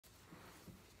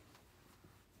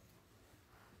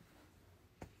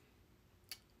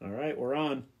All right, we're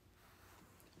on.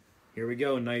 Here we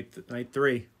go. Night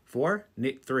 3. 4?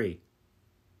 Night 3.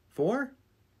 4?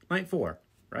 Night 4,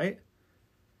 right?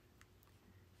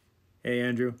 Hey,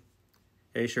 Andrew.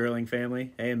 Hey, Sherling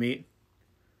family. Hey, Amit.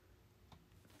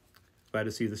 Glad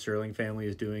to see the Sherling family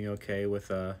is doing okay with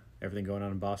everything going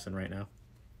on in Boston right now.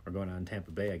 Or going on in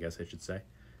Tampa Bay, I guess I should say.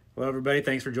 Hello, everybody.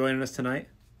 Thanks for joining us tonight.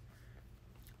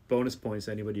 Bonus points,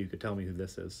 anybody who could tell me who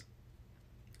this is.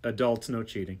 Adults, no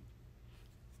cheating.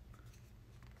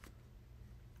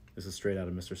 This is straight out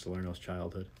of Mr. Salerno's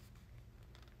childhood.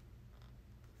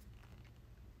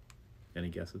 Any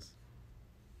guesses?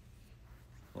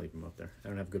 I'll leave him up there. I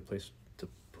don't have a good place to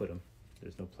put him.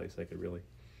 There's no place I could really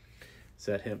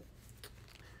set him.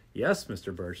 Yes,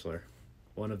 Mr. Birchler.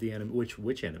 One of the which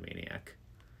Animaniac?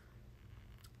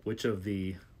 Which of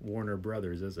the Warner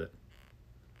Brothers is it?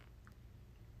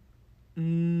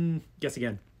 Guess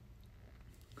again.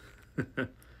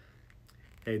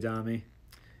 Hey, Dommy.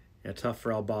 Yeah, tough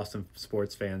for all Boston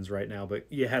sports fans right now, but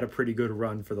you had a pretty good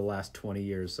run for the last 20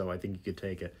 years, so I think you could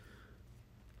take it.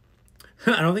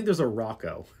 I don't think there's a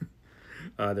Rocco.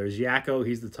 There's Yakko,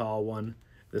 he's the tall one.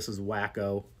 This is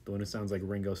Wacko, the one who sounds like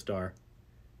Ringo Starr.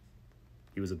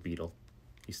 He was a Beatle.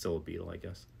 He's still a Beatle, I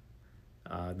guess.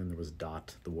 And then there was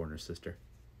Dot, the Warner sister.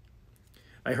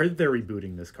 I heard that they're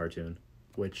rebooting this cartoon,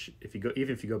 which even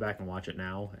if you go back and watch it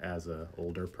now as an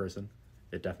older person,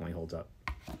 it definitely holds up.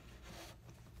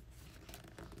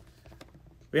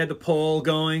 We had the poll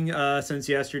going since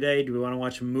yesterday. Do we want to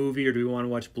watch a movie or do we want to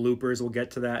watch bloopers? We'll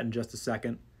get to that in just a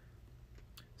second.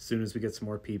 As soon as we get some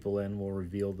more people in, we'll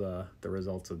reveal the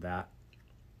results of that.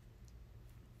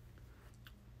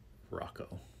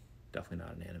 Rocco. Definitely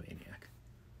not an Animaniac.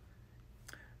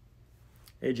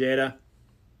 Hey, Jada.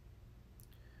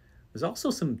 There's also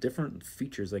some different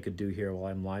features I could do here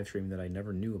while I'm live streaming that I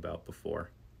never knew about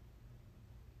before.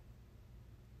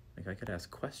 Like I could ask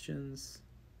questions.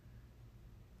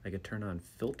 I could turn on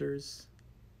filters.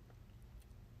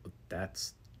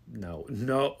 That's no.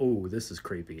 Oh, this is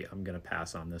creepy. I'm gonna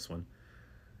pass on this one.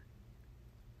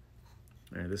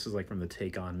 All right, this is like from the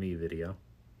Take On Me video.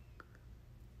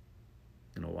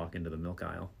 And I'll walk into the milk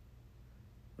aisle.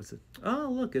 What's it? Oh,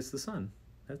 look, it's the sun.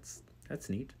 That's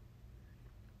neat.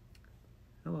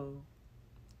 Hello.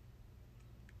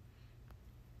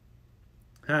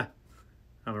 Ha!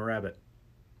 I'm a rabbit.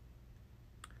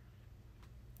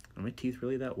 Are my teeth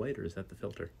really that white, or is that the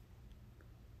filter?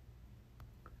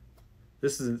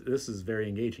 This is very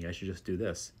engaging. I should just do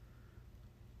this.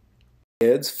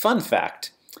 Kids, fun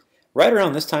fact. Right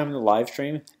around this time in the live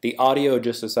stream, the audio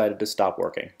just decided to stop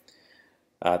working.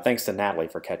 Thanks to Natalie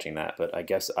for catching that, but I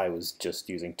guess I was just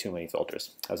using too many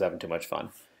filters. I was having too much fun.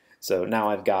 So now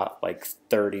I've got like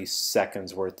 30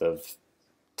 seconds worth of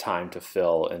time to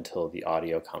fill until the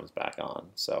audio comes back on.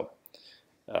 So,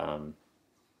 has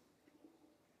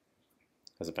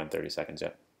it been 30 seconds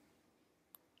yet?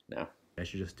 No. I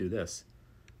should just do this.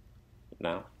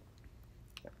 No.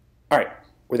 All right,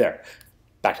 we're there.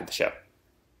 Back to the show.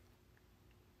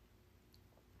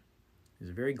 These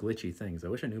are very glitchy things. I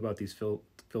wish I knew about these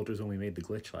filters when we made the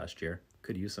glitch last year.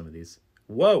 Could use some of these.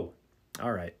 Whoa!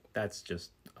 All right, that's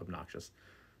just obnoxious.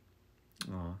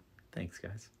 Aw, thanks,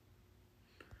 guys.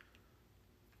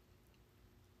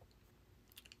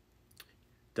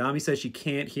 Dami says she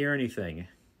can't hear anything.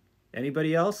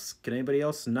 Anybody else? Can anybody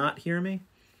else not hear me?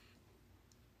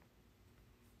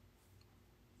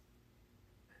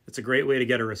 It's a great way to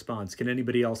get a response. Can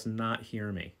anybody else not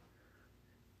hear me?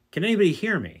 Can anybody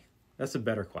hear me? That's a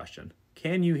better question.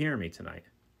 Can you hear me tonight?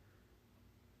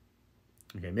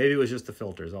 Okay, maybe it was just the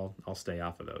filters. I'll stay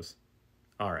off of those.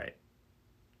 All right.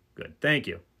 Good. Thank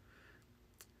you.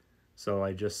 So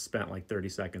I just spent like 30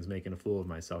 seconds making a fool of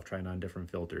myself trying on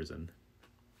different filters and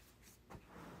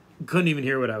couldn't even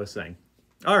hear what I was saying.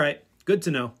 All right. Good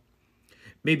to know.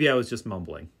 Maybe I was just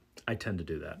mumbling. I tend to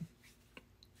do that.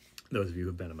 Those of you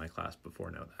who've been in my class before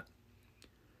know that.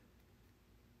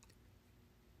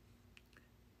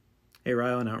 Hey,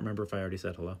 Rylan, I don't remember if I already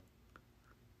said hello.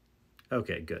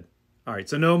 Okay, good. All right,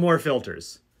 so no more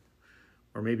filters.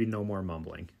 Or maybe no more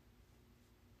mumbling.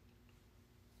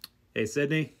 Hey,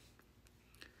 Sydney.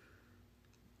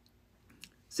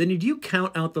 Sydney, do you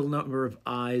count out the number of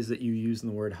I's that you use in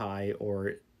the word hi,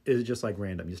 or is it just like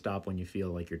random? You stop when you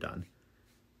feel like you're done.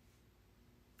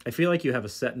 I feel like you have a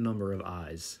set number of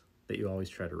I's that you always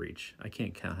try to reach. I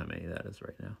can't count how many that is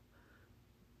right now.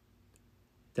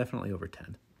 Definitely over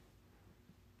 10.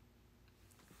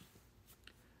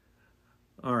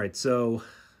 All right, so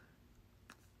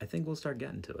I think we'll start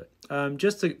getting to it.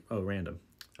 Random.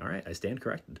 All right, I stand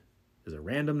corrected. There's a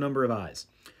random number of I's.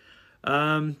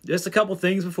 Just a couple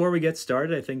things before we get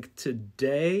started. I think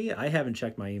today, I haven't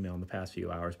checked my email in the past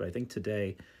few hours, but I think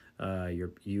today,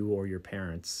 you or your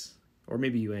parents, or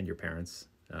maybe you and your parents,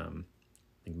 I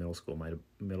think middle school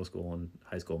and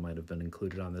high school might have been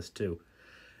included on this too.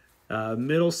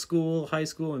 Middle school, high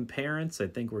school, and parents, I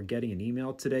think we're getting an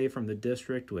email today from the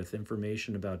district with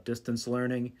information about distance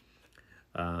learning.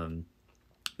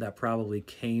 That probably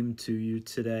came to you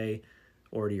today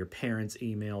or to your parents'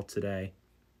 email today.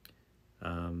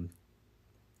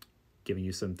 Giving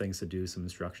you some things to do, some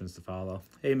instructions to follow.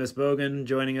 Hey, Miss Bogan,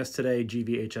 joining us today,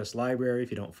 GVHS Library.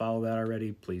 If you don't follow that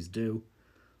already, please do.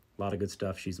 A lot of good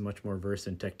stuff. She's much more versed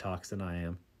in TikToks than I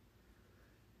am.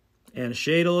 And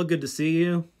Shadel, good to see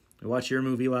you. I watched your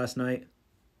movie last night.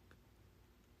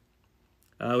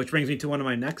 Which brings me to one of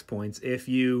my next points. If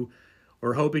you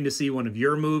were hoping to see one of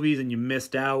your movies and you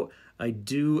missed out, I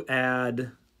do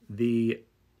add the...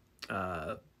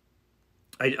 so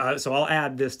I'll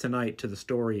add this tonight to the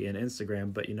story in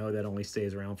Instagram, but you know that only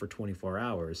stays around for 24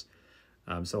 hours.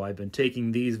 So I've been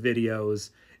taking these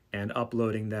videos and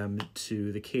uploading them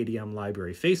to the KDM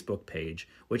Library Facebook page,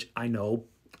 which I know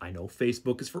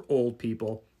Facebook is for old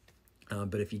people.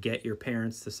 But if you get your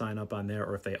parents to sign up on there,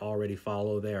 or if they already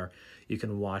follow there, you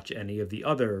can watch any of the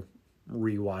other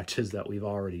rewatches that we've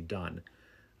already done.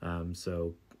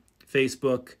 So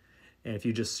Facebook, and if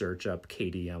you just search up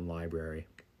KDM Library,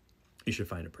 you should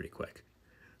find it pretty quick.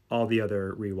 All the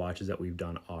other rewatches that we've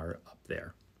done are up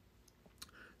there.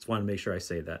 Just want to make sure I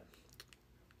say that.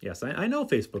 Yes, I know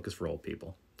Facebook is for old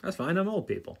people. That's fine. I'm old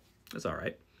people. That's all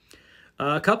right.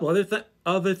 A couple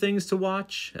other things to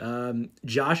watch.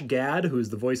 Josh Gad, who's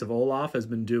the voice of Olaf, has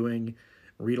been doing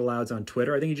read-alouds on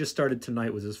Twitter. I think he just started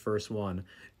tonight, was his first one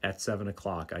at 7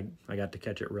 o'clock. I got to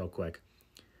catch it real quick.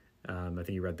 I think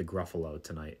he read the Gruffalo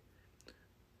tonight.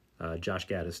 Josh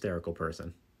Gad, hysterical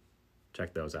person.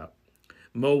 Check those out.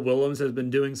 Mo Willems has been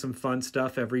doing some fun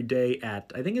stuff every day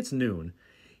at, I think it's noon.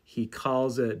 He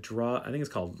calls it I think it's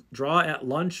called Draw at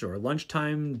Lunch, or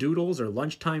Lunchtime Doodles, or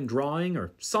Lunchtime Drawing,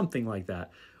 or something like that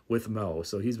with Mo.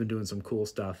 So he's been doing some cool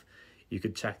stuff. You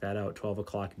could check that out, 12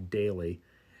 o'clock daily.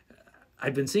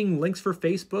 I've been seeing links for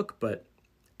Facebook, but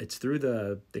it's through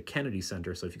the Kennedy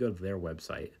Center. So if you go to their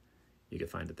website, you can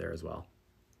find it there as well.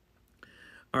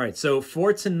 All right, so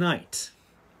for tonight,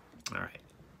 all right,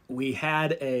 we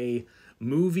had a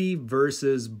movie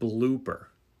versus blooper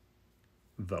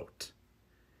vote.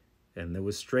 And there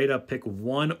was straight up pick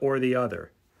one or the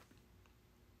other.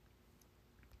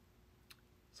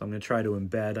 So I'm going to try to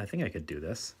embed. I think I could do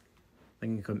this. I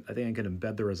think I can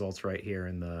embed the results right here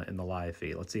in the live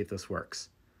feed. Let's see if this works.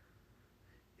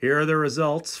 Here are the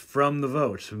results from the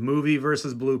vote. Movie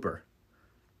versus blooper.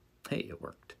 Hey, it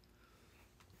worked.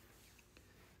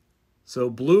 So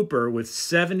blooper with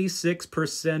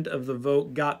 76% of the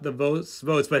vote got the votes.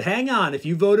 But hang on, if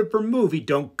you voted for movie,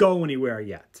 don't go anywhere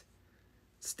yet.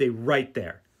 Stay right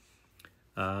there.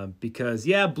 Because,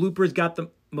 yeah, bloopers got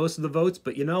the most of the votes,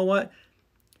 but you know what?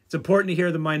 It's important to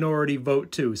hear the minority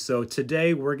vote, too. So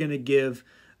today we're going to give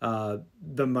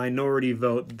the minority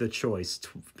vote the choice.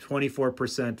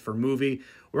 24% for movie.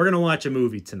 We're going to watch a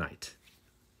movie tonight.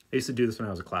 I used to do this when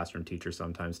I was a classroom teacher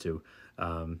sometimes, too.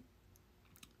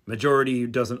 Majority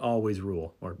doesn't always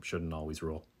rule, or shouldn't always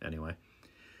rule, anyway.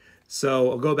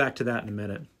 So I'll go back to that in a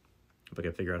minute, if I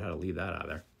can figure out how to leave that out of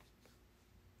there.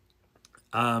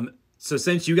 So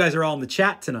since you guys are all in the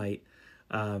chat tonight,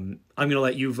 I'm going to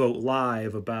let you vote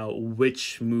live about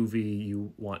which movie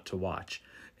you want to watch.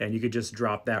 And you could just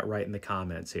drop that right in the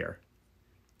comments here.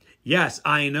 Yes,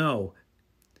 I know.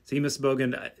 See, Miss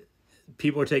Bogan,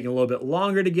 people are taking a little bit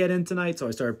longer to get in tonight, so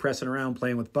I started pressing around,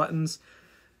 playing with buttons.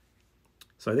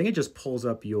 So I think it just pulls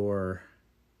up your...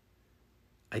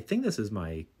 I think this is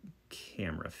my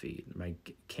camera feed, my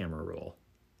camera roll.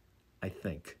 I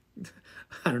think.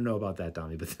 I don't know about that,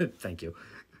 Donnie, but thank you.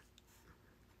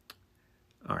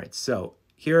 All right, so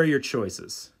here are your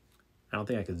choices. I don't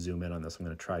think I could zoom in on this. I'm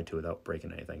going to try to without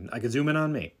breaking anything. I could zoom in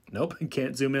on me. Nope, I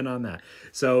can't zoom in on that.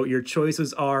 So your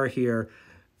choices are here: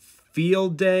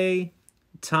 Field Day,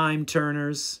 Time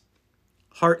Turners,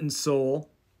 Heart and Soul,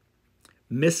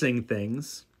 Missing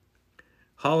Things,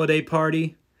 Holiday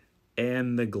Party,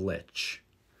 and The Glitch.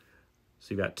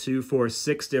 So you've got 2, 4,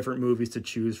 6 different movies to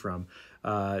choose from.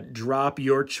 Drop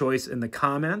your choice in the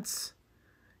comments.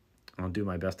 I'll do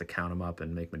my best to count them up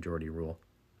and make majority rule.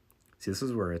 See, this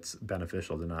is where it's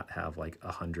beneficial to not have like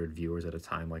 100 viewers at a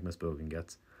time like Miss Bogan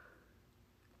gets.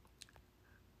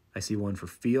 I see one for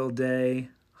Field Day,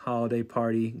 Holiday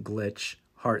Party, Glitch,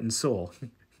 Heart and Soul.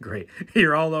 Great.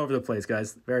 You're all over the place,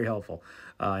 guys. Very helpful.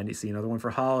 I see another one for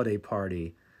Holiday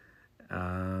Party.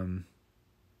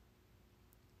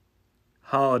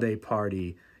 Holiday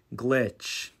Party,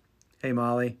 Glitch. Hey,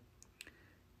 Molly.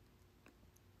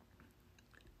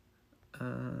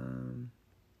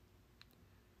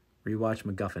 Rewatch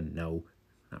MacGuffin. No,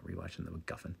 not rewatching the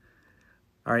MacGuffin.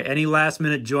 All right, any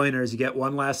last-minute joiners, you get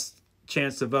one last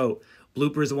chance to vote.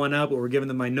 Bloopers won out, but we're giving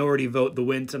the minority vote the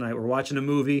win tonight. We're watching a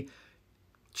movie.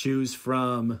 Choose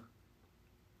from...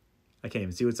 I can't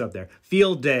even see what's up there.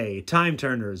 Field Day, Time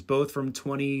Turners, both from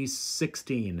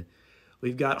 2016.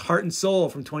 We've got Heart and Soul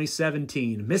from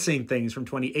 2017, Missing Things from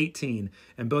 2018,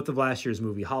 and both of last year's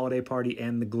movie, Holiday Party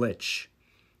and The Glitch.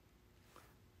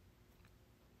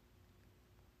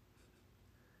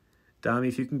 Dami,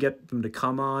 if you can get them to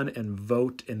come on and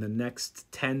vote in the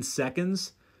next 10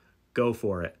 seconds, go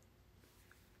for it.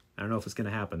 I don't know if it's going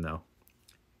to happen, though.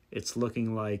 It's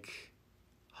looking like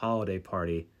Holiday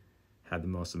Party had the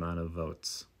most amount of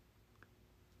votes.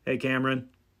 Hey, Cameron.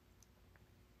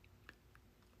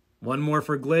 One more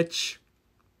for Glitch.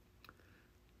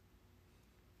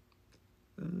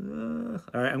 All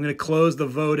right, I'm going to close the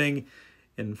voting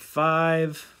in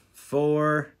 5,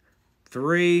 4,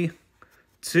 3,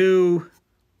 2,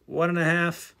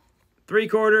 1.5,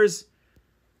 3/4.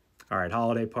 All right,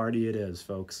 Holiday Party it is,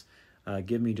 folks.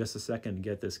 Give me just a second to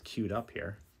get this queued up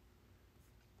here.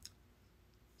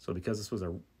 So because this was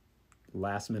a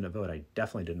last-minute vote, I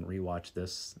definitely didn't rewatch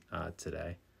this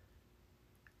today.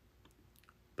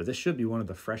 But this should be one of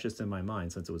the freshest in my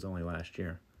mind since it was only last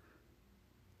year.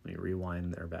 Let me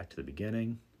rewind there back to the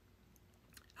beginning.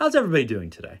 How's everybody doing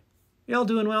today? You all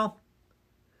doing well?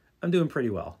 I'm doing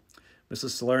pretty well.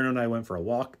 Mrs. Salerno and I went for a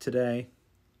walk today.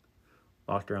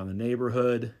 Walked around the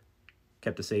neighborhood.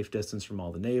 Kept a safe distance from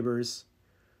all the neighbors.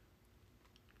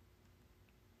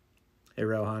 Hey,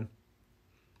 Rohan.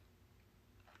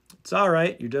 It's all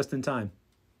right. You're just in time.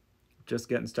 Just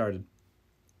getting started.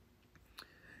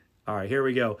 All right, here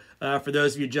we go. For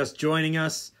those of you just joining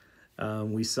us,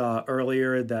 we saw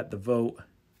earlier that the vote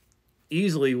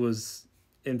easily was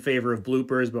in favor of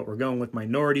bloopers, but we're going with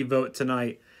minority vote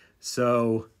tonight.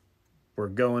 So we're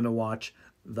going to watch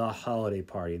The Holiday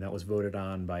Party. And that was voted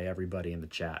on by everybody in the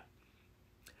chat.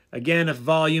 Again, if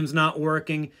volume's not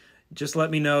working, just let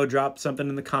me know. Drop something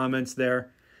in the comments there.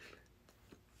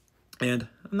 And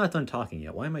I'm not done talking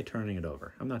yet. Why am I turning it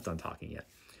over? I'm not done talking yet.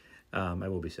 I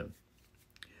will be soon.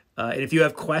 And if you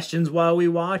have questions while we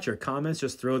watch or comments,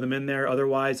 just throw them in there.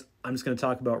 Otherwise, I'm just going to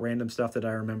talk about random stuff that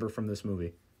I remember from this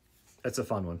movie. That's a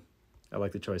fun one. I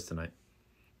like the choice tonight.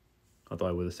 Although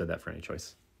I would have said that for any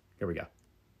choice. Here we go.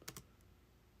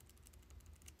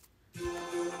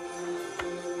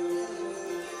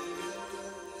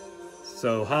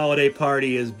 So, Holiday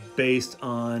Party is based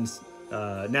on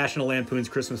National Lampoon's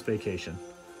Christmas Vacation.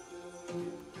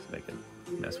 Let's make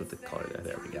a mess with the color there.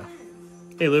 There we go.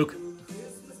 Hey, Luke.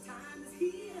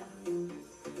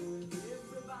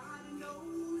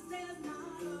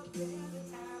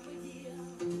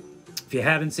 If you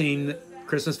haven't seen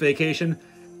Christmas Vacation,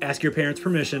 ask your parents'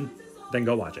 permission, then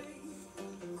go watch it.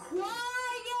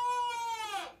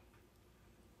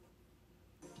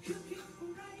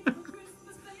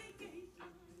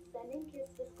 Sending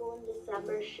kids to school in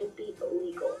December should be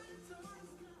illegal.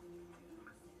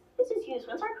 Mrs. Hughes,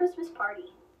 when's our Christmas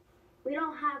party? We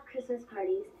don't have Christmas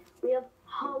parties. We have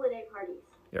holiday parties.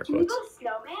 Can we go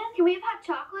snowman? Can we have hot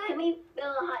chocolate? Can we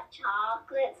build a hot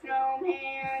chocolate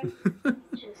snowman?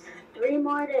 Just 3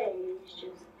 more days.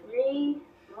 Just 3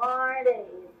 more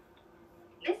days.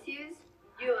 Miss Hughes,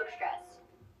 you look stressed.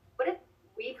 What if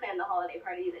we plan the holiday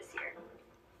party this year?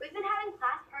 We've been having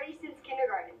class parties since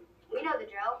kindergarten. We know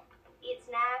the drill. Eat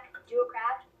snack, do a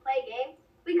craft, play a game.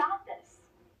 We got this.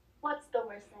 What's the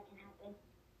worst that can happen?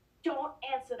 Don't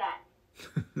answer that.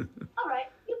 All right,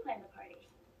 you plan the party.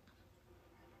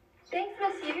 Thanks,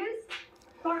 Miss Hughes.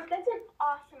 Mark, that's an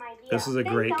awesome idea. This is a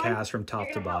great cast from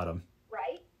top to bottom.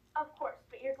 Right? Of course,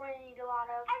 but you're going to need a lot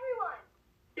of... Everyone!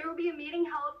 There will be a meeting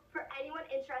held for anyone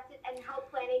interested in help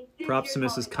planning this Props to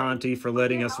year's Mrs. holiday Conti for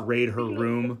letting us raid her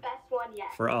room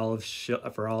for all of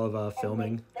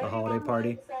filming the holiday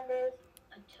party.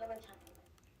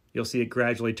 You'll see it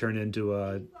gradually turn into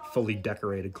a fully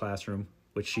decorated classroom,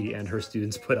 which she and her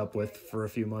students put up with for a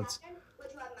few months.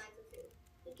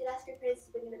 You could ask your parents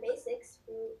to bring in the basics: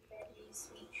 fruit, veggies,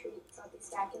 sweet treats, salty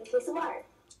stack, and a case of water.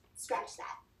 Scratch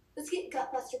that. Let's get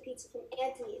Gutbuster Pizza from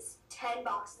Anthony's. 10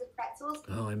 boxes of pretzels.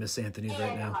 Oh, I miss Anthony's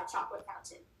right now. And a hot chocolate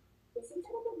fountain. Isn't that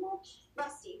a bit much?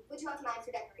 Rusty, would you have mine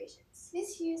for decorations?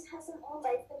 Miss Hughes has some old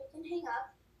lights that we can hang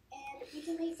up, and we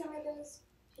can make some of those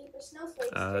paper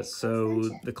snowflakes. So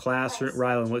the classroom,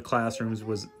 Rylan, what classrooms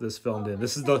was this filmed in?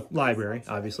 This is the library,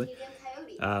 obviously.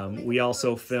 We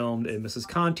also filmed in Mrs.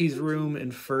 Conti's room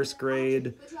in first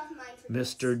grade,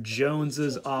 Mr.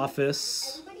 Jones's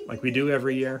office, like we do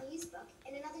every year.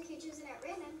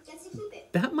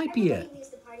 That might be it.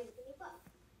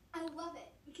 I love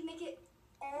it. We can make it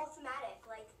all thematic,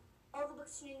 like all the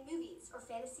books in movies, or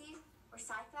fantasy, or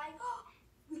sci-fi.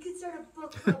 We could start a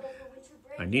book club over winter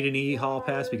break. I need an e-hall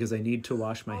pass because I need to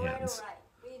wash my hands. All right.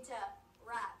 We need to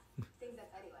wrap things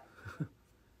up anyway.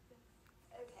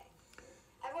 Okay.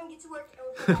 Everyone get to work.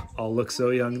 All look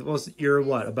so young. Well, you're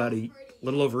what, about a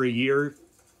little over a year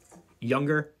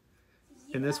younger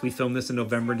in this? We filmed this in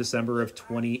November, December of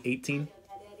 2018.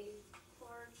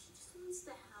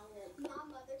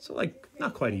 So like,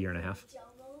 not quite a year and a half.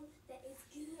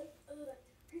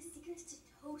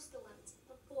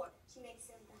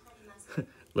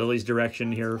 Lily's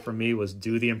direction here from me was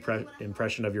do the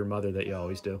impression of your mother that you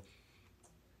always do.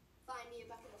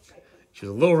 She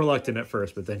was a little reluctant at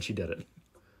first, but then she did it.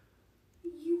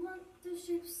 You want the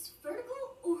strips vertical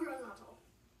or horizontal?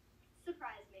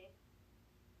 Surprise me.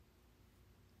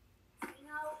 You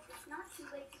know, it's not too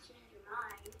late to change your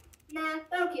mind. Nah,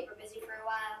 that'll keep her busy for a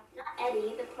while. Not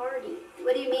Eddie, the party.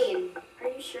 What do you mean? Are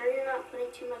you sure you're not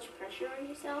putting too much pressure on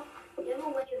yourself? You have a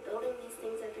way of building these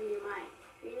things up in your mind,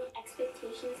 creating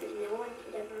expectations that no one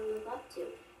could ever live up to.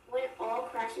 When it all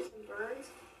crashes and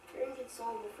burns, you're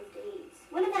inconsolable for days.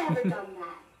 When have I ever done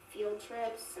that? Field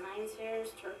trips, science fairs,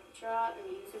 turkey trot, a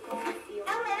musical, field.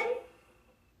 Ellen!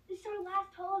 This is our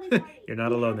last holiday party. You're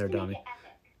not alone there, Dommy.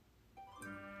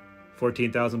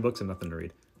 14,000 books and nothing to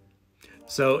read.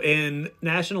 So in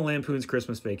National Lampoon's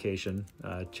Christmas Vacation,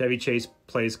 Chevy Chase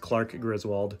plays Clark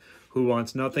Griswold, who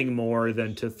wants nothing more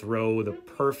than to throw the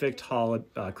perfect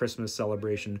Christmas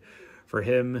celebration for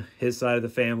him, his side of the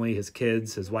family, his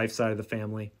kids, his wife's side of the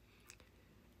family.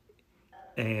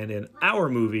 And in our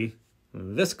movie,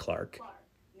 this Clark,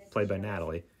 played by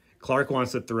Natalie, Clark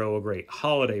wants to throw a great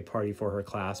holiday party for her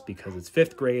class because it's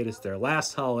 5th grade, it's their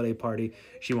last holiday party.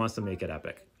 She wants to make it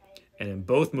epic. And in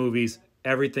both movies,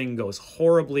 everything goes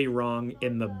horribly wrong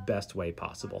in the best way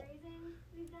possible.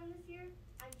 We've done this year.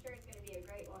 I'm sure it's going to be a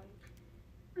great one.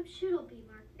 I'm sure it'll be,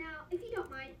 Mark. Now, if you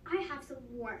don't mind, I have some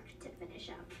work to finish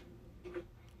up.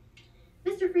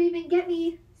 Mr. Friedman, get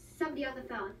me somebody on the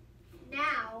phone.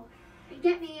 Now, and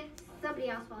get me somebody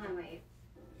else while I wait.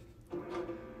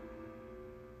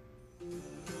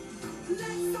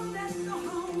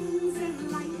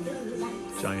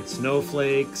 Giant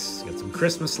snowflakes, got some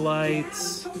Christmas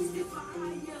lights.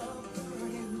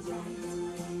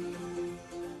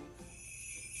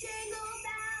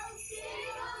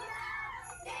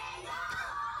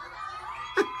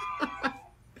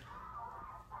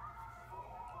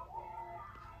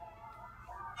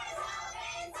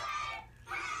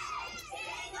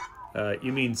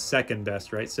 You mean second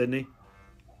best, right, Sydney?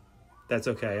 That's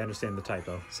okay, I understand the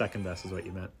typo. Second best is what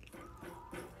you meant.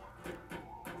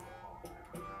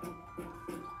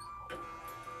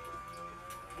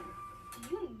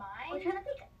 Do you mind? We're trying to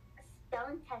take a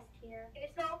spelling test here. Can you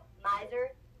spell miser,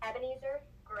 Ebenezer,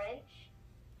 Grinch?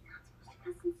 You're not supposed to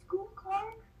cuss in school,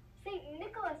 Clark. St.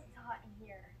 Nicholas is hot in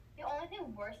here. The only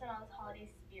thing worse than all this holiday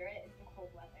spirit is the cold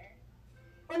weather.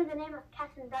 What in the name of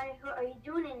Captain Barney, who are you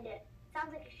doing in it?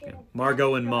 Sounds like a shame. Yeah.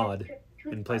 Margot and Maud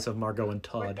in place of Margot and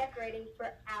Todd. We're decorating for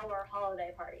our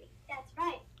holiday party. That's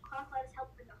right. Clark let us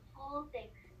help with the whole thing.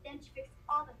 Then she fixed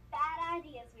all the bad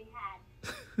ideas we had.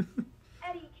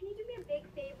 Eddie, can you do me a big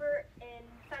favor and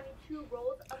find me 2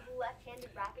 rolls of left-handed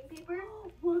wrapping paper?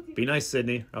 Be nice,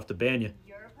 Sydney. I'll have to ban you.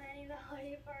 You're planning the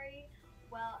holiday party?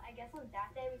 Well, I guess on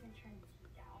that day we can turn the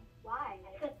heat down. Why?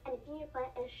 Because anything you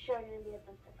plant is sure to be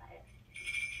affected by it.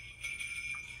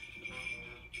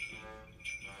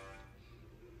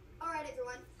 Alright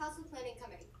everyone, how's the planning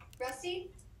coming? Rusty?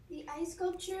 The ice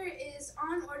sculpture is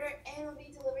on order and will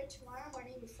be delivered tomorrow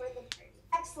morning before the party.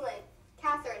 Excellent.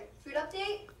 Catherine, food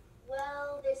update?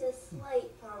 Well, there's a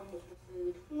slight problem with the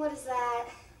food. What is that?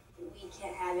 We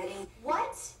can't have any.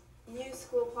 What? New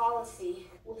school policy,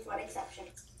 with one exception.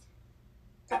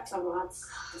 Pretzel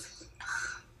rods.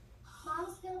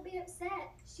 Mom's gonna be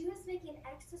upset. She was making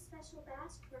extra special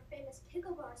batch for famous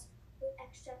pickle bars with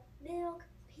extra milk,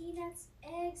 peanuts,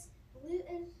 eggs,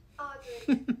 gluten.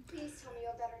 Audrey, please tell me you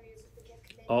have better news with the gift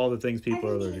committee. All the things people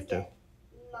are allergic to.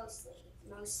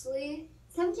 Mostly.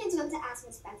 Some kids went to ask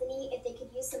Miss Bethany if they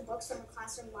could use some books from the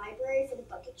classroom library for the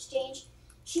book exchange.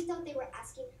 She thought they were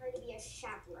asking her to be a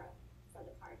chaperone for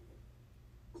the party.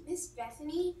 Miss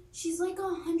Bethany? She's like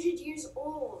 100 years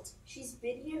old. She's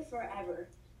been here forever.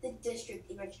 The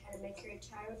district even tried to make her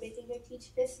retire, making her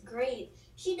teach 5th grade.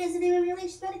 She doesn't even really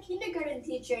expect a kindergarten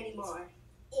teacher anymore.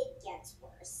 It gets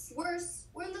worse. Worse?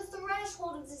 We're in the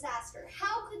threshold of disaster.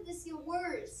 How could this get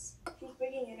worse? She's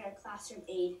bringing in our classroom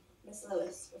aide, Miss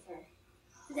Lewis, with her.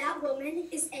 That woman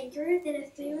is angrier than a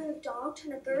three-legged dog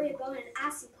trying to bury a bone in an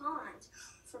assy pond.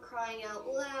 For crying out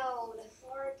loud.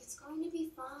 Clark, it's going to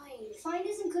be fine. Fine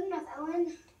isn't good enough,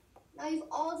 Ellen. Now you've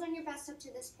all done your best up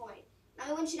to this point. Now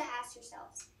I want you to ask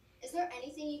yourselves, is there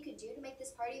anything you could do to make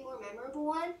this party a more memorable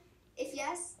one? If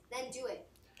yes, then do it.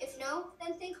 If no,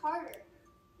 then think harder.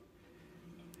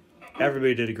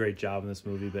 Everybody did a great job in this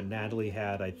movie, but Natalie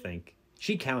had, I think,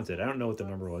 she counted. I don't know what the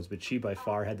number was, but she by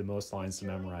far had the most lines to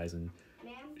memorize, and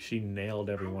she nailed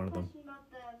every one of them. I have a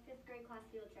question about the 5th grade class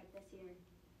field trip this year.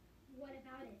 What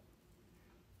about it?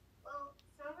 Well,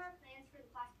 some of our plans for the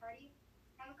class party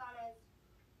haven't gone as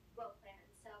well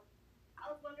planned, so I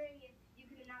was wondering if you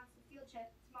could announce the field trip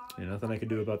tomorrow. Yeah, nothing I could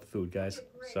do about the food, guys.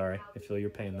 Sorry, I feel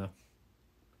your pain, though.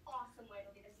 Awesome way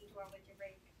to lead us into our winter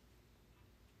break.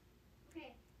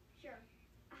 Okay, sure.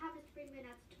 I have this 3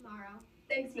 minutes tomorrow.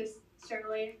 Thanks, Miss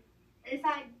Shirley. And if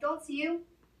I don't see you,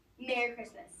 Merry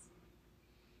Christmas.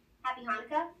 Happy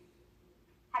Hanukkah.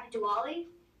 Happy Diwali.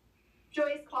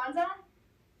 Joyous Kwanzaa.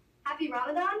 Happy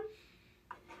Ramadan.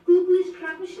 Glücklich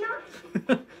Krampusnacht.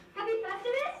 Happy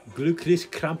Festivus. Glücklich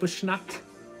Krampusnacht.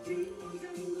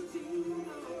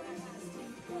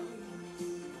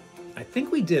 I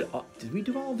think we did we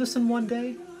do all of this in one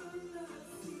day?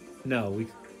 No,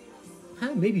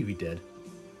 maybe we did.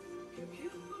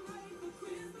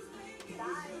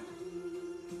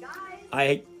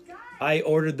 I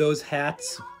ordered those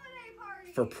hats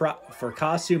for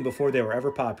costume before they were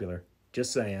ever popular.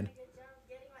 Just saying. Good job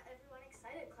getting everyone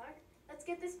excited, Clark. Let's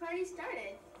get this party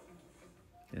started.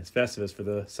 It's Festivus for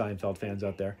the Seinfeld fans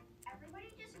out there. Everybody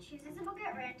just chooses a book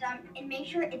at random and make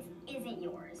sure it isn't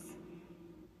yours.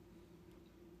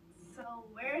 So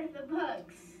where are the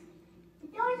books? The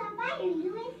door's on fire,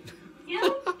 Lewis.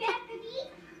 No,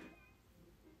 Stephanie.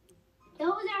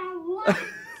 Those are ones.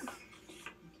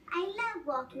 I love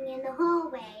walking in the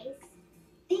hallways.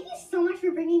 Thank you so much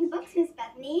for bringing the books, Miss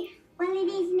Bethany. Well, it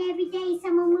isn't every day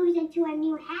someone moves into a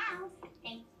new house.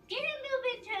 They didn't move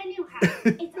into a new house.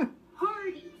 It's a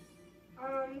party.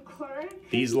 Clark?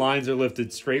 These lines are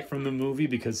lifted straight from the movie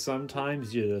because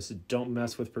sometimes you just don't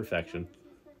mess with perfection.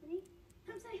 Miss Bethany?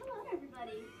 Come say hello to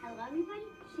everybody. Hello, everybody.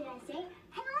 Should I say,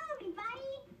 hello, everybody?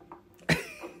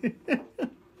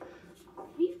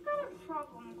 We've got a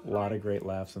problem. A lot of great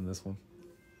laughs in this one.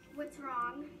 What's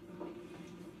wrong?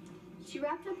 She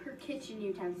wrapped up her kitchen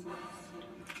utensils.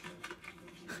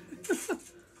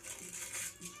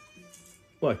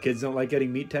 What, kids don't like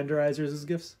getting meat tenderizers as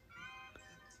gifts?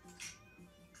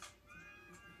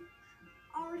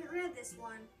 Already read this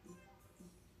one.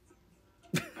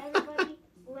 Everybody,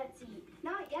 let's eat.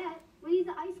 Not yet. We need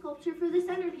the ice sculpture for the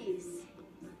centerpiece.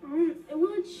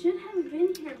 Well, it should have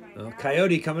been here by Oh, now.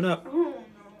 Coyote coming up. Oh, no.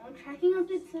 Tracking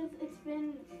update says it's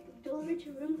been delivered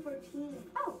to room 14.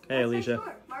 Oh, Hey, that's Alicia. next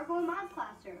door. Margot and Ma's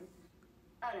classroom.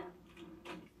 Oh, no.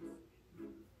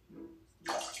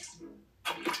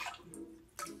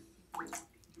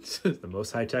 This is the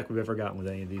most high-tech we've ever gotten with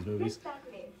any of these Miss movies.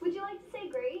 Bethany, would you like to say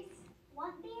grace?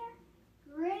 What, dear?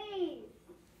 Grace.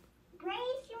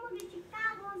 Grace, you moved to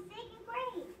Chicago and second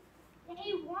grade.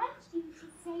 They want you to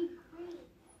say grace.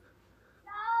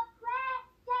 The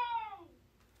blessing.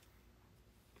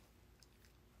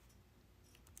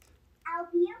 I'll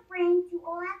be a friend to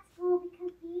all at school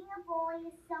because being a boy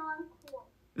is so uncool.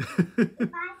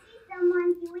 If I see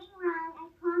someone doing wrong, I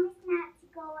promise not to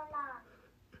go along.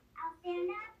 I'll stand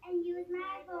up and use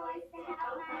my voice to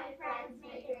help my friends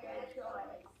make a good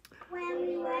choice. When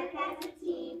we work as a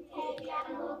team,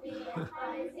 together we'll be a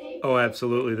fun. Oh,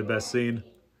 absolutely the best scene.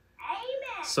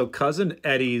 Amen. So Cousin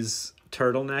Eddie's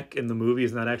turtleneck in the movie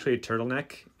is not actually a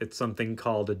turtleneck. It's something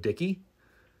called a dickie.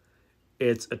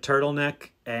 It's a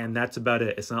turtleneck, and that's about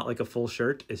it. It's not like a full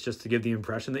shirt. It's just to give the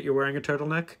impression that you're wearing a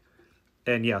turtleneck.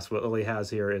 And yes, what Lily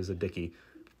has here is a dickie.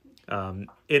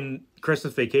 In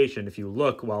Christmas Vacation, if you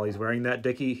look while he's wearing that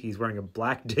dickie, he's wearing a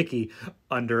black dickie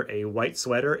under a white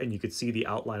sweater, and you could see the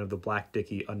outline of the black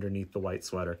dickie underneath the white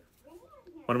sweater.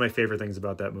 One of my favorite things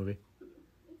about that movie.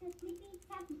 It's a snippy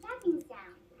tapping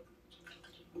sound.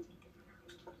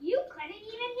 You couldn't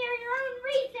even hear your own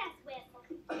recess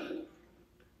whistle.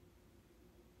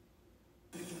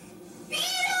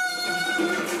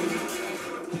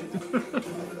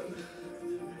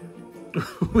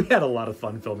 We had a lot of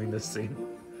fun filming this scene.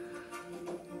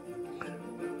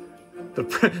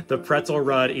 The pretzel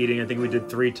rod eating, I think we did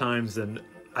 3 times, and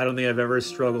I don't think I've ever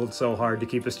struggled so hard to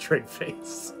keep a straight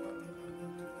face.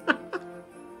 Clark,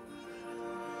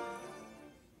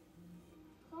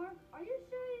 are you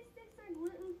sure these sticks are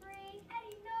gluten-free?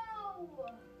 Eddie,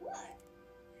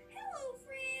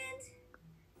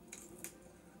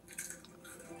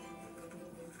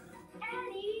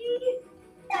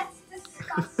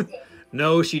 disgusting.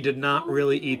 No, she did not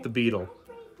really eat the beetle.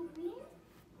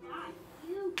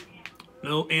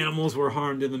 No animals were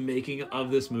harmed in the making of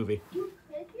this movie. You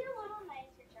could be a little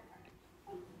nicer to her.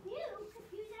 And you could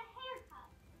use a haircut.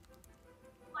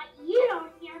 But you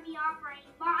don't hear me offering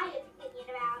my opinion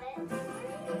about it.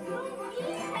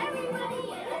 Everybody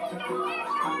is a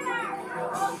haircutter.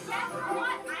 Well, guess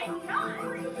what? I'm not.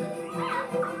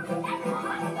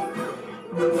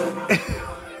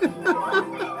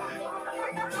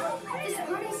 This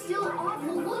party's still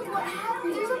awful. Look what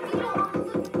happened. There's a beetle on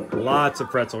the... Lots of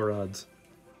pretzel rods.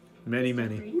 Many,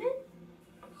 many. Friedman?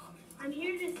 I'm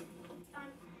here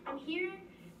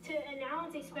to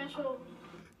announce a special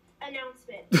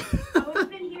announcement. I would have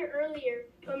been here earlier,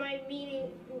 but my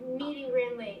meeting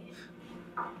ran late.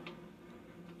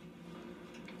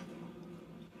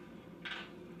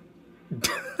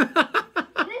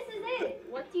 This is it.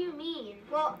 What do you mean?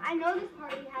 Well, I know this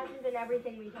party hasn't been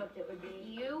everything we hoped it would be.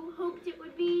 You hoped it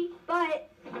would be,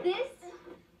 but this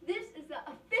is the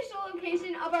official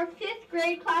location of our 5th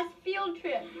grade class field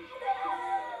trip.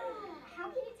 How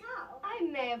can you tell? I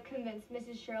may have convinced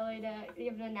Mrs. Shirley to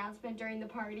give an announcement during the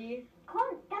party.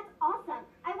 Clark, that's awesome.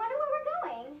 I wonder where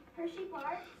we're going. Hershey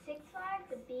Park, Six Flags,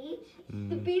 the beach.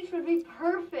 The beach would be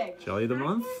perfect. Jelly of the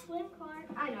month? Swim, Clark.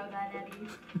 I know that, Eddie.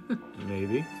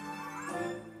 Maybe.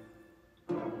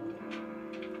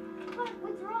 Clark,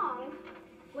 what's wrong?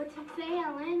 What's it say,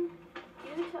 Ellen?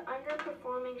 Due to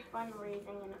underperforming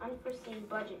fundraising and unforeseen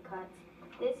budget cuts,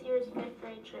 this year's 5th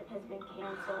grade trip has been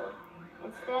canceled.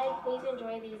 Instead, please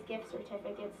enjoy these gift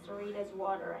certificates to Rita's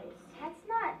Water Ice. That's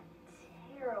not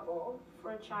terrible.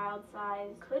 For a child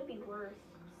size, could be worse.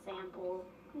 Sample.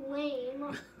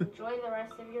 Lame. Enjoy the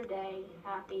rest of your day.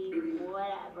 Happy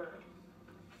whatever.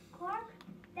 Clark,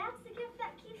 that's the gift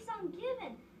that keeps on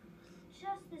giving.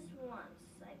 Just this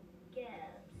once, I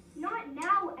guess. Not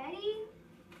now, Eddie.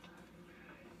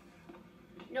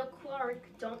 No, Clark,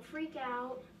 don't freak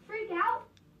out. Freak out?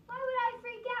 Why would I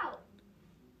freak out?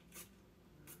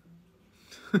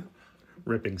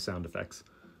 Ripping sound effects.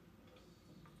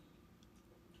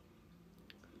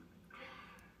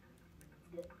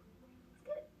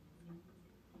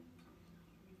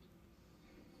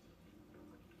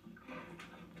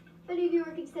 But if you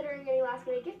were considering any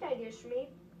last-minute gift ideas for me,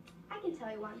 I can tell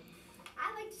you one.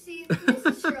 I'd like to see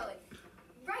Mrs. Shirley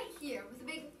right here with a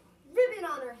big ribbon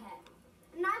on her head.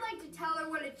 And I'd like to tell her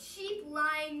what a cheap,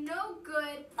 lying, no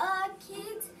good...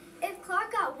 Kids, if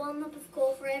Clark got one lump of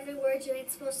coal for every word you ain't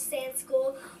supposed to say in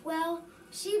school, well,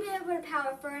 she'd be able to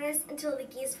power a furnace until the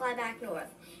geese fly back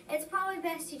north. It's probably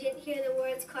best you didn't hear the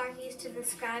words Clark used to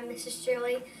describe Mrs.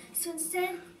 Shirley, so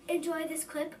instead, enjoy this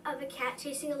clip of a cat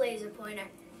chasing a laser pointer.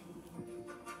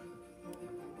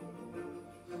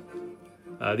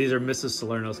 These are Mrs.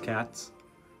 Salerno's cats.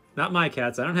 Not my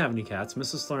cats. I don't have any cats.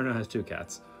 Mrs. Salerno has 2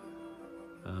 cats.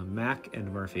 Mac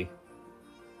and Murphy.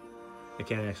 I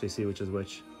can't actually see which is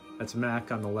which. That's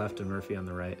Mac on the left and Murphy on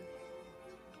the right.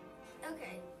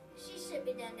 Okay, she should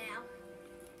be done now.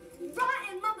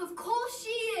 Rotten lump of coal she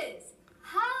is!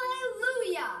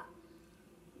 Hallelujah!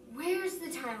 Where's the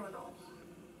Tylenol?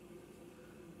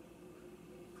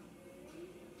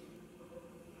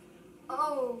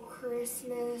 Oh,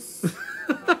 Christmas.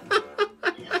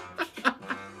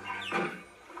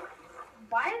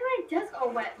 Why is my desk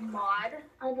all wet, Maud?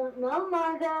 I don't know,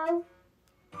 Margot.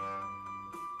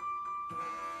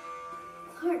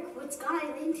 Clark, what's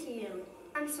gotten into you?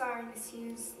 I'm sorry, Miss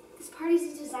Hughes. This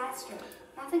party's a disaster.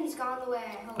 Nothing's gone the way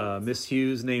I hoped. Miss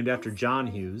Hughes, named after John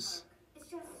Hughes, It's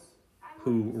just...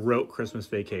 who wrote Christmas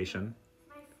Vacation.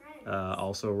 My friend.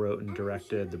 Also wrote and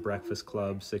directed The Breakfast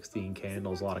Club, 16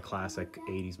 Candles, a lot of classic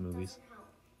 80s movies.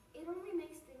 It only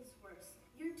makes things worse.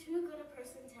 You're too good a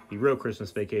person to He wrote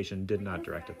Christmas Vacation, did not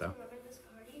direct it though. Remember this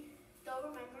party? They'll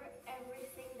remember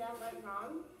everything that went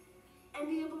wrong and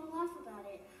be able to laugh about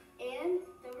it. And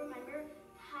they'll remember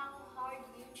how hard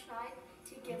you tried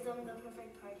to give them the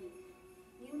perfect party.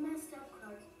 You messed up,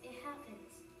 Clark. It happens.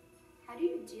 How do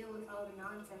you deal with all the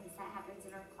nonsense that happens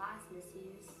in our class, Miss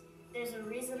Hughes? There's a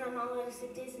reason I'm not allowed to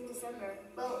sick days in December.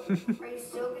 Well, are you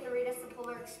still going to read us the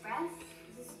Polar Express?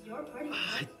 This is your party.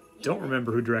 I don't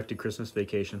remember who directed Christmas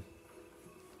Vacation.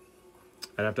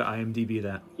 I'd have to IMDb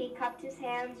that. He cupped his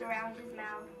hands around his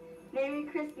mouth. Merry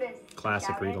Christmas. he Classic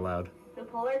shouted. read aloud. The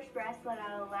Polar Express let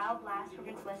out a loud blast from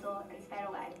its whistle and sped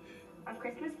away. On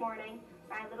Christmas morning,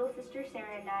 my little sister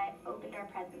Sarah and I opened our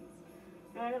presents.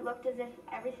 And when it looked as if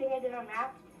everything had been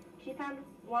unwrapped, she found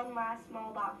one last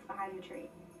small box behind the tree.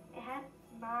 It had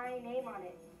my name on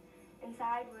it.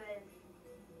 Inside was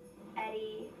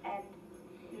Eddie and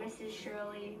Mrs.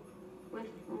 Shirley with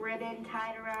ribbon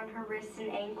tied around her wrists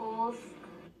and ankles.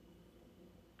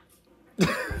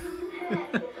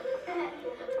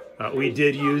 We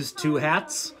did use 2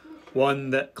 hats. One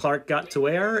that Clark got to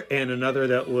wear, and another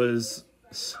that was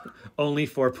only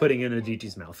for putting in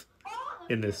Adichie's mouth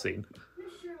in this scene.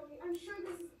 Miss Shirley, I'm sure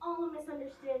this is all a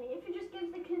misunderstanding. If you just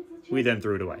give the kids a chance... We then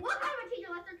threw it away. What kind of a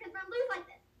teacher lets their kids run loose like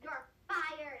this? You're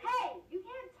fired. Hey, you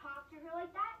can't talk to her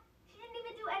like that. She didn't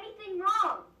even do anything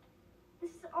wrong.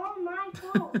 This is all my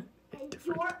fault. And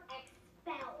you're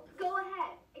expelled. Go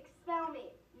ahead, expel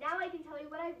me. Now I can tell you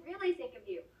what I really think of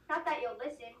you. Not that you'll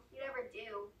listen. You never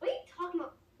do. What are you talking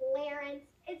about, Clarence?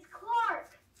 It's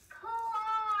Clark.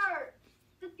 Clark!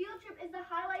 The field trip is the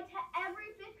highlight to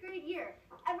every 5th grade year.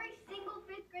 Every single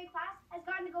 5th grade class has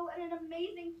gotten to go on an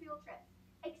amazing field trip.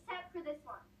 Except for this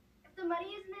one. If the money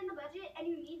isn't in the budget and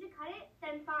you need to cut it,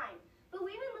 then fine. But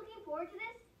we've been looking forward to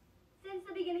this since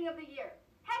the beginning of the year.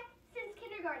 Heck, since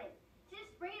kindergarten. To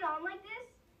just bring it on like this,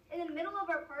 in the middle of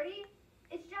our party,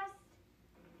 it's just...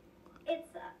 it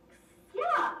sucks.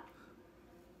 Yeah.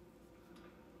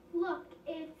 Look,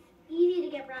 it's easy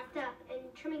to get wrapped up in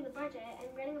trimming the budget and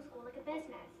running a school like a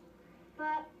business.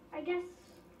 But I guess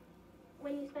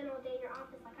when you spend all day in your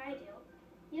office like I do,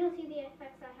 you don't see the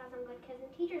effects that has on good kids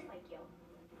and teachers like you.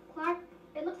 Clark,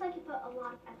 it looks like you put a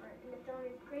lot of effort into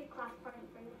throwing a great class party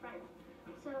for your friends.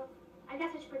 So I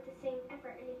guess I should put the same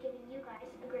effort into giving you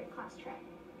guys a great class trip.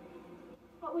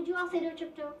 What would you all say to a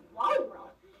trip to Wally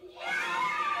World?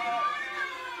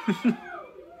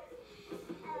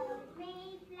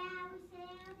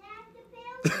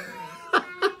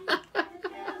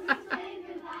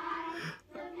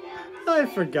 I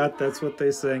forgot that's what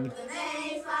they sing.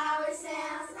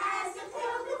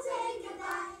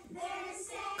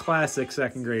 Classic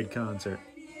 2nd grade concert.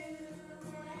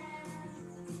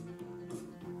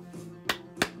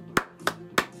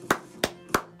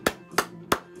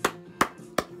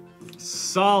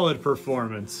 Solid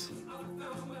performance.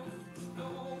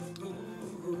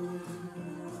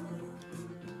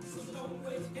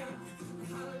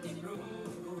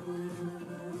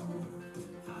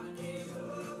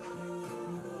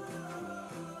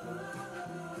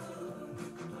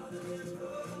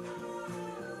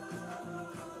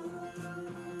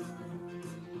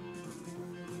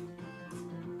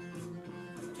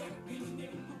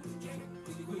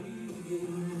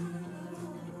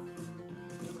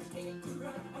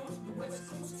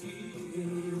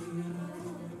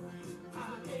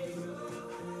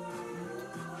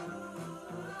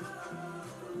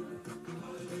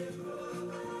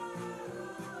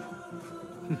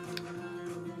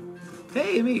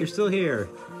 Hey, Amy, you're still here.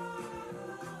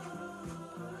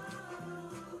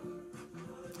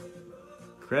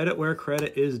 Credit where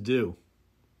credit is due.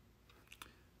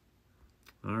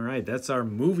 All right, that's our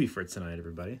movie for tonight,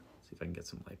 everybody. Let's see if I can get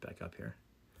some light back up here.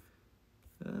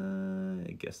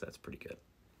 I guess that's pretty good.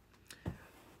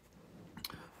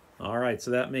 All right,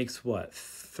 so that makes what?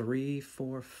 3,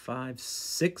 4, 5,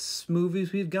 6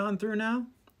 movies we've gone through now?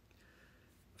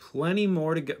 Plenty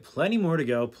more to go.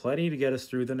 Plenty to get us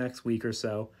through the next week or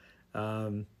so.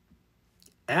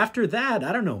 After that,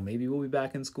 I don't know. Maybe we'll be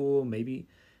back in school. Maybe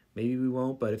we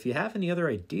won't. But if you have any other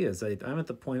ideas, I'm at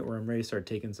the point where I'm ready to start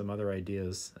taking some other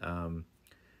ideas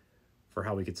for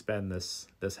how we could spend this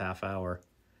half hour.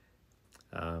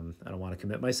 I don't want to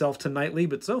commit myself to nightly,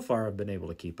 but so far I've been able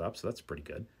to keep up, so that's pretty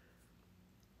good.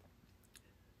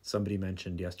 Somebody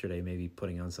mentioned yesterday maybe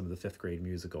putting on some of the 5th grade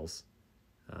musicals.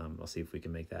 I'll see if we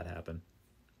can make that happen.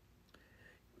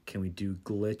 Can we do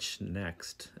Glitch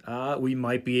next? We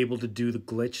might be able to do the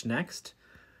Glitch next.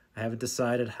 I haven't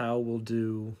decided how we'll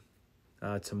do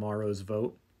tomorrow's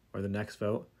vote or the next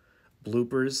vote.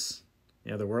 Bloopers.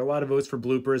 Yeah, there were a lot of votes for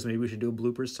bloopers. Maybe we should do a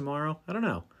bloopers tomorrow. I don't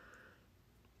know.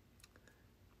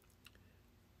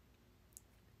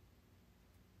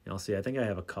 I'll see. I think I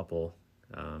have a couple.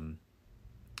 I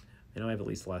know I have at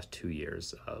least the last 2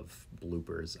 years of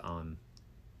bloopers on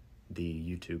the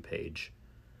YouTube page.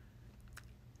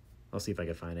 I'll see if I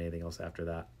can find anything else after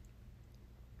that.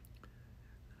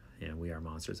 Yeah, We Are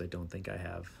Monsters. I don't think I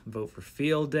have. Vote for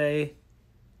Field Day.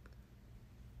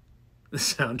 The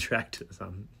soundtrack to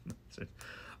some.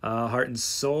 Heart and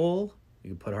Soul. You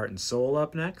can put Heart and Soul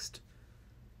up next.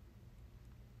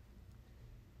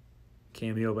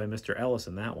 Cameo by Mr. Ellis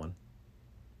in that one.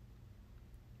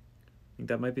 I think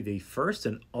that might be the first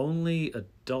and only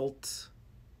adult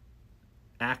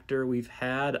actor we've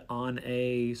had on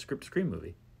a script screen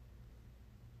movie.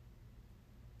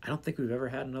 I don't think we've ever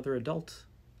had another adult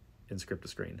in script to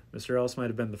screen. Mr. Ellis might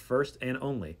have been the first and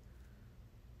only.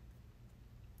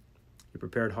 He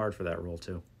prepared hard for that role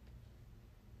too.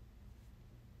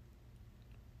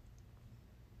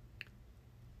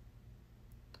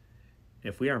 Yeah,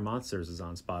 If We Are Monsters is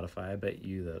on Spotify, I bet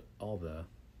you that all the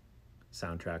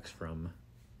soundtracks from,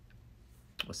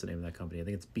 what's the name of that company? I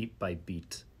think it's Beat by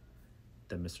Beat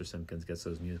that Mr. Simpkins gets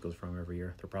those musicals from every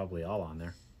year. They're probably all on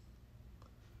there.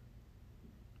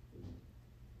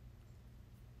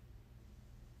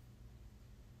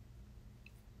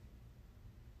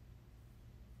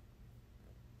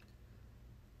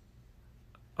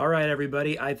 All right,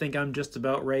 everybody. I think I'm just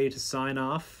about ready to sign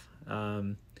off.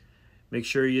 Make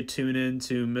sure you tune in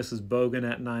to Mrs. Bogan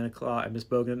at 9 o'clock. Miss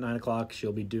Bogan at 9 o'clock.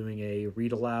 She'll be doing a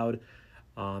read aloud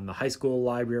on the high school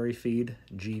library feed,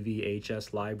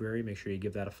 GVHS Library. Make sure you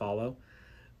give that a follow.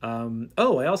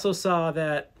 Oh, I also saw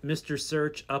that Mr.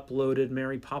 Search uploaded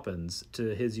Mary Poppins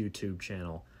to his YouTube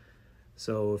channel.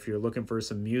 So if you're looking for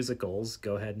some musicals,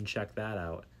 go ahead and check that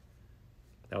out.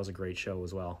 That was a great show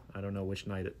as well. I don't know which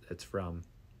night it's from,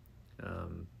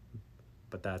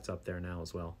 but that's up there now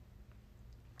as well.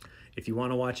 If you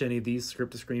want to watch any of these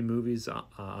script-to-screen movies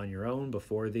on your own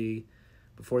before the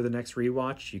next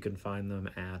rewatch, you can find them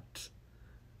at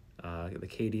the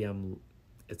KDM.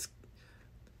 There's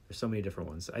so many different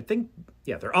ones. I think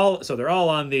they're all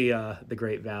on the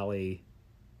Great Valley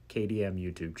KDM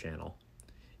YouTube channel.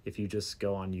 If you just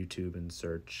go on YouTube and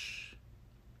search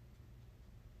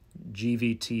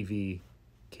GVTV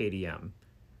KDM,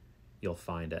 you'll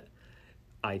find it.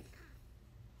 I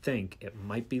think it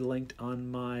might be linked on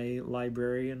my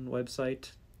librarian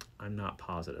website. I'm not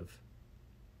positive.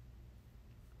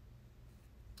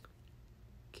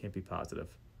 Can't be positive.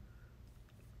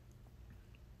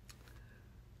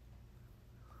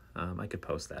 I could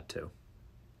post that too.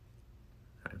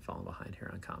 I'm falling behind here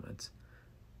on comments.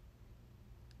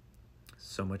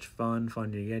 So much fun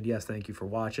again. Yes, thank you for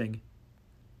watching.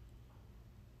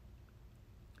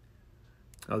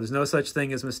 Oh, there's no such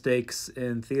thing as mistakes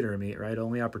in theater, meet, right?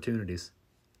 Only opportunities.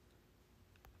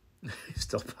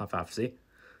 Still pop off, see?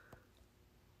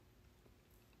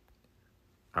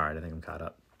 All right, I think I'm caught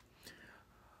up.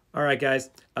 All right, guys.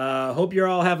 Hope you're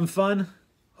all having fun.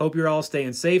 Hope you're all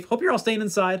staying safe. Hope you're all staying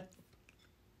inside.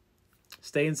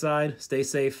 Stay inside. Stay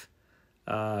safe.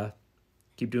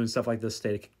 Keep doing stuff like this.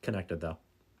 Stay connected, though.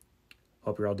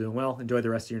 Hope you're all doing well. Enjoy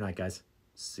the rest of your night, guys.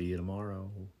 See you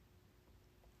tomorrow.